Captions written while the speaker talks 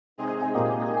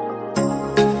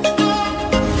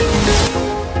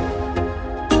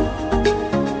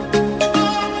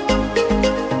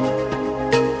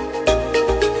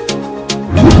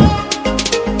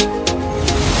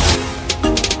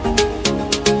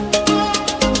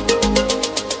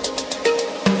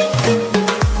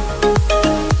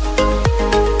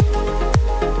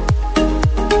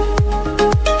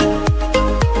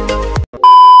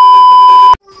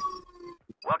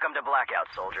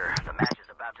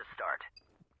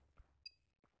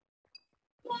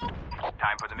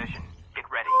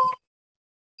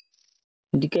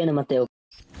Hindi kayo namatay ako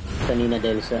kanina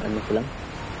dahil sa ano ko lang.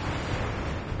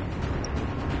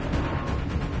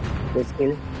 Let's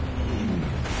kill.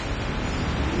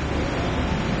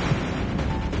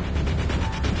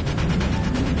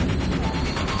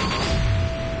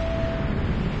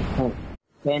 Oh,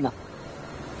 kaya na.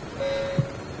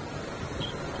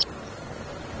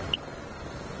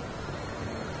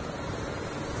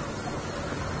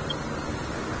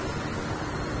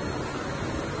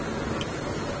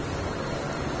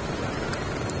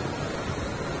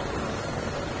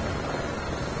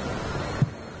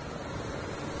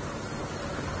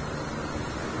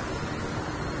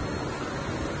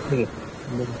 Sige.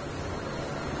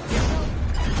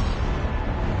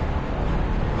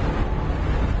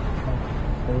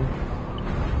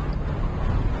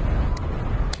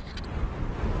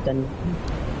 Dan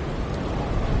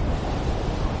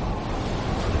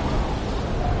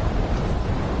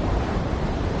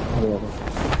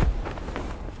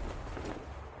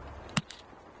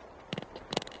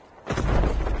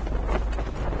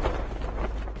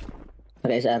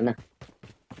pakai SR na.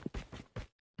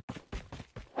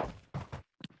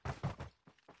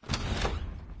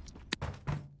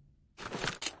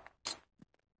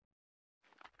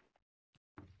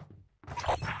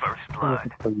 First blood.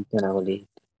 Pagkitan ako dito.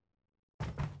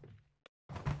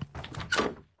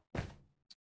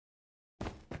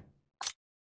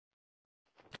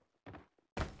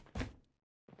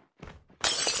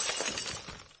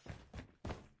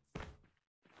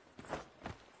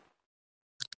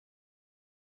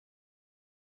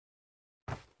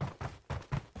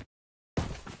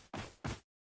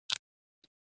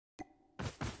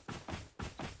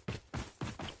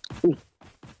 Uy,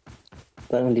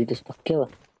 parang dito sa Pacquiao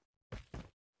ah.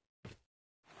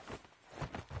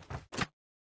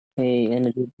 May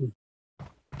ano dito.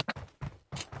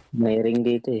 May ring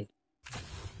dito eh.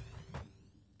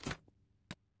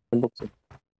 Buksan.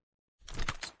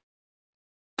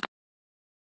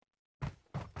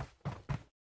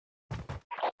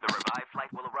 The revived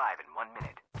flight will arrive in 1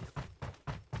 minute.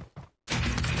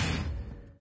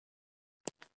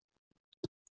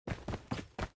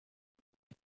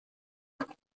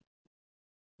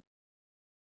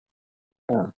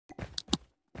 Ah.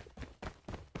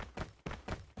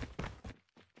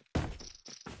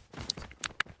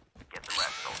 Get the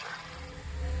rest, soldier.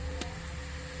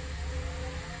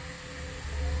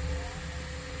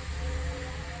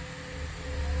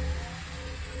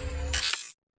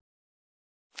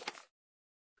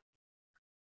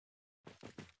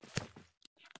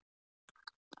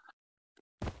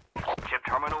 Chip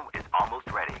terminal is almost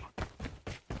ready.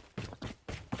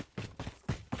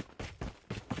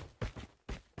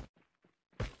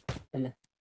 Ala.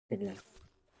 Tignan.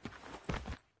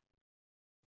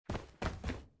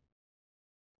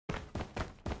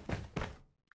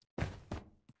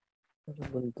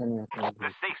 Bunta natin.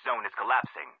 The safe zone is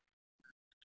collapsing.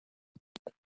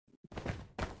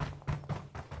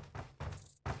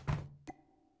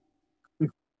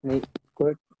 May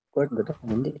court ba ito?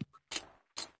 Hindi.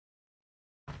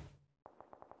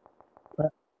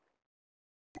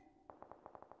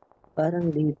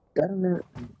 Parang dito,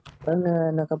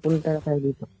 parang nakapunta na kayo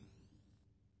dito.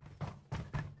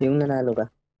 Yung nanalo ka.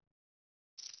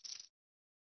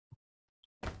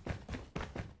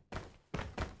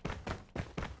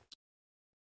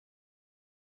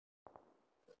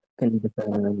 Kanina pa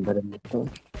ng barang dito.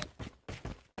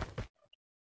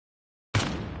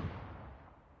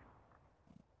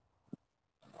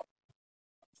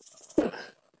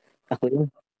 Ako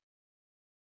yun.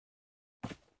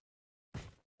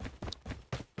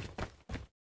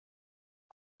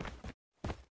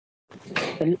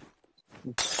 The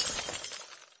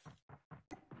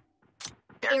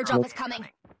airdrop is coming.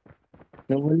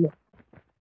 Nawala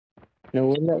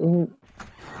yung...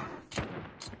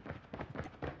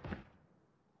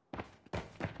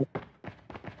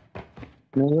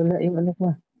 Nawala yung ano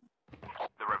ko.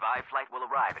 The revived flight will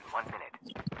arrive in 1 minute.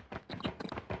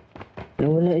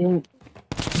 Nawala yung...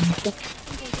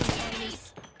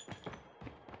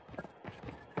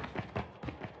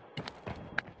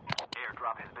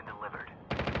 Airdrop has been delivered.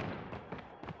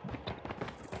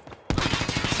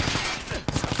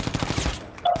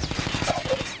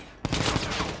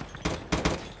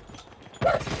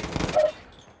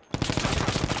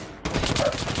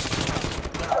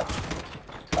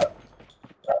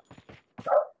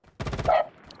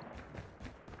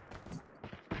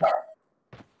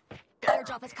 The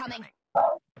airdrop is coming.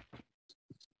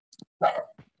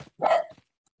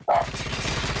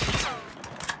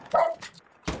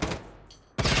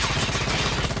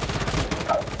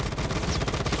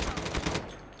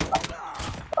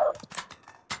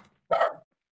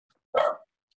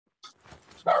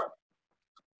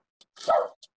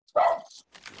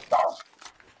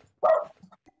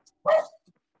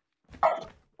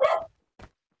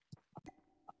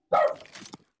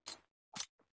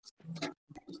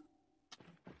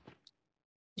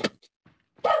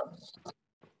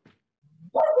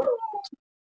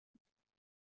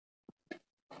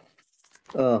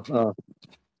 Oh, oh.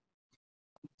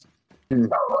 Hmm.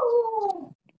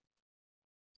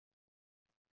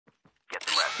 Get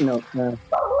some rest. No,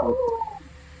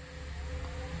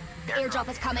 Airdrop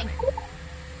is coming.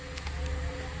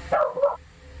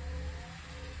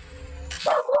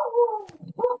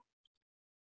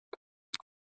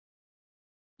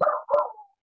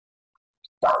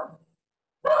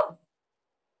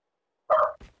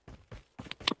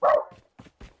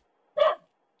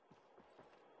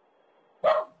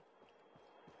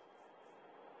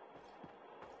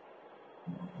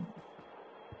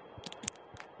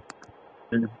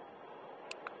 ano.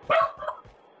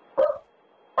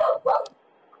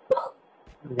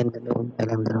 Ang ganda doon.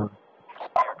 Alam doon.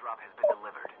 Airdrop has been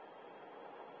delivered.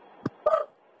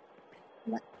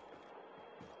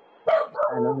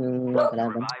 Ano yung The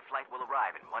kalaban? revived flight will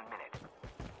arrive in 1 minute.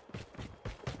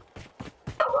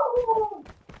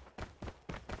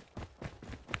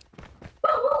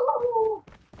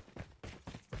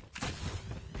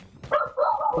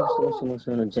 Gusto ko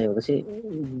sumusunod sa'yo kasi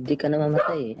hindi ka na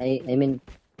mamatay eh. I mean,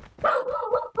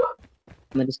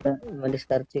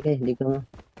 madiskarte ka eh. Hindi ka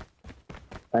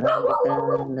parang hindi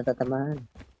ka natatamaan.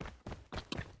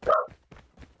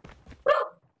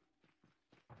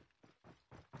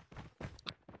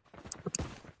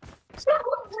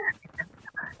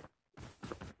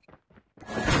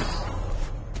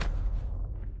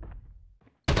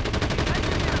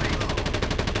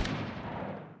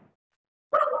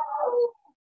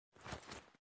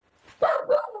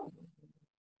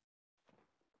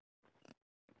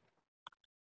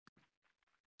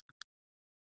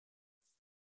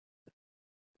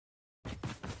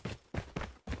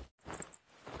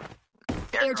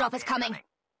 Airdrop is coming.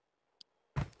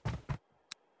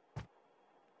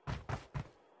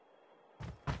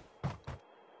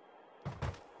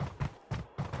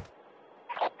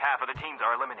 Half of the teams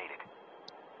are eliminated.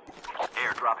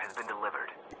 Airdrop has been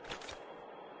delivered.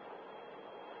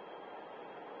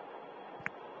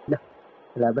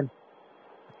 Kalaban.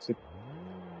 Sit.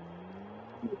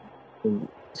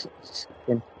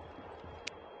 Yan.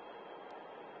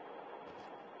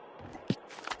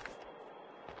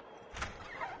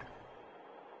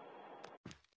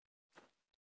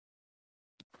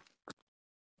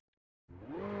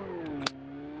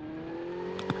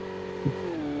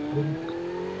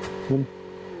 Yan.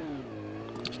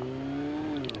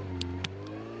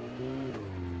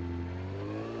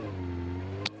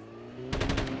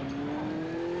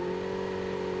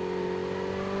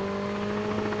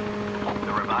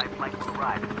 The revived flight will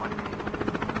arrive in 1 minute.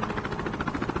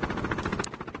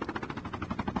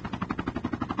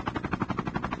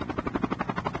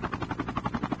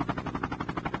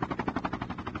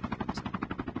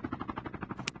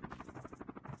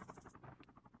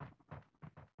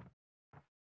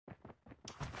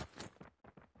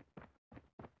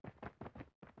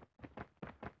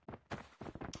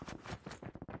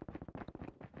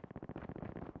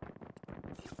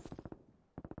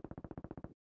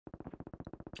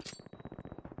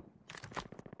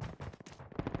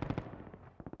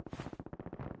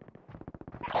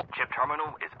 Chip terminal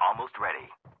is almost ready.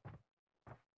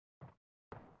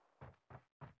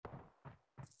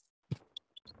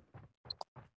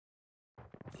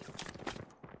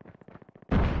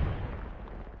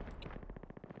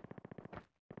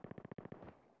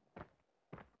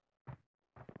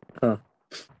 Oh.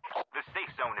 The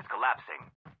safe zone is collapsing.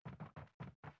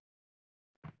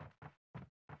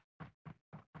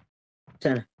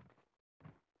 Sana.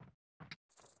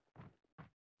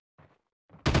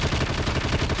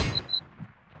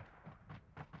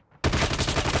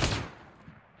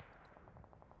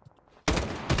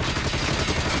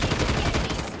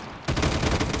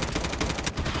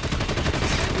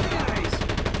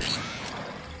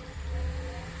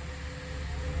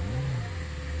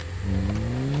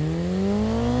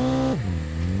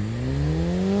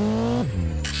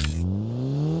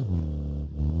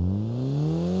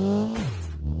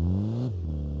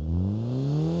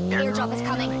 Airdrop is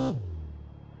coming.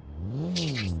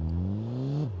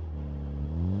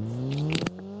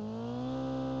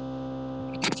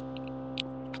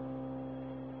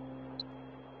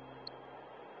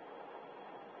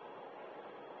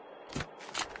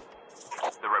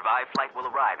 The revived flight will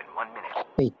arrive in 1 minute.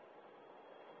 Wait.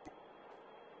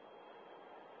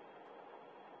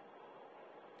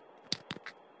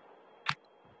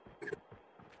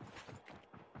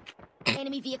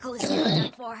 Enemy vehicle is nearly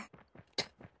done for.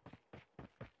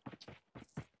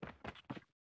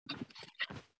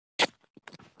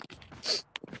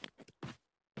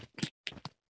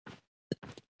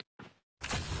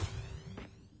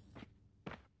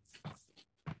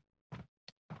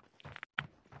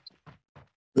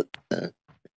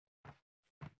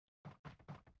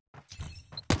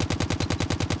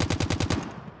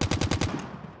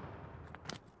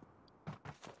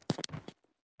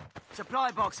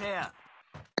 Supply box here.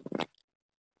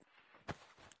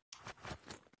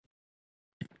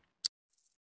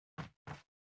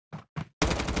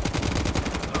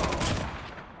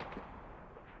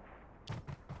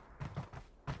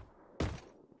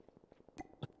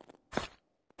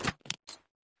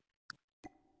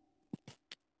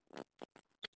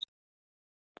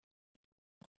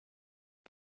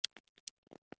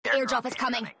 Airdrop is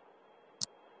coming.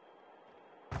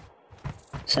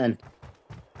 Saan?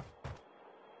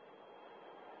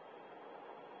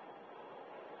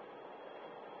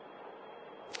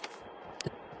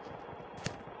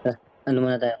 Ano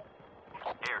muna tayo?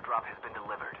 Airdrop has been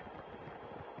delivered.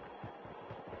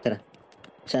 Tara.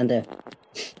 Saan tayo?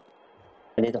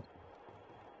 Dito.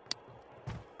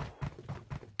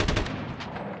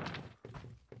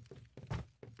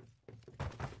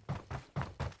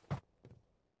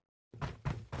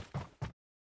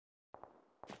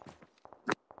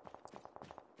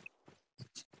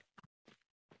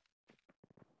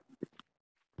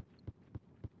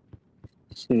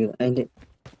 Sige. Ay, hindi.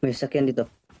 May sakyan dito.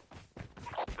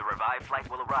 The revived flight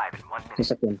will arrive in 1 May minute.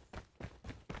 sakyan.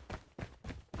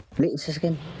 Hindi,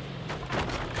 sasakyan.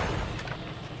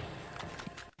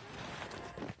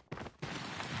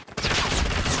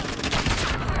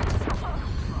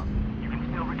 You can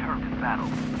still return to the battle.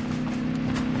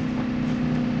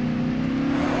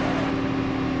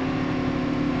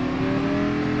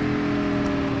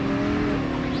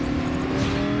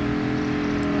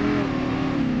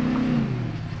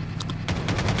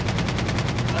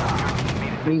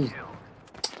 Please.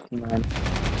 Man.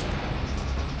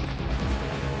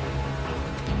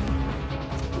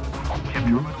 Chip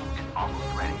terminal is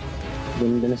almost ready.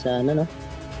 Ganda na sana, no?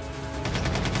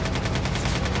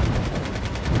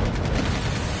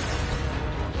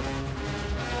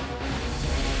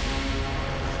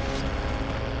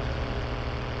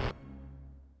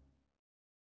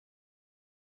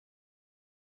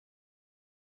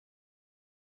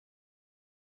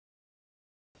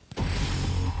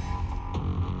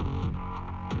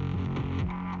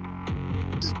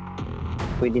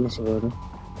 Pwede na siguro.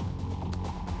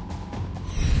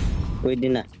 Pwede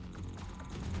na.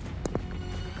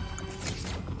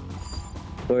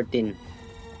 14.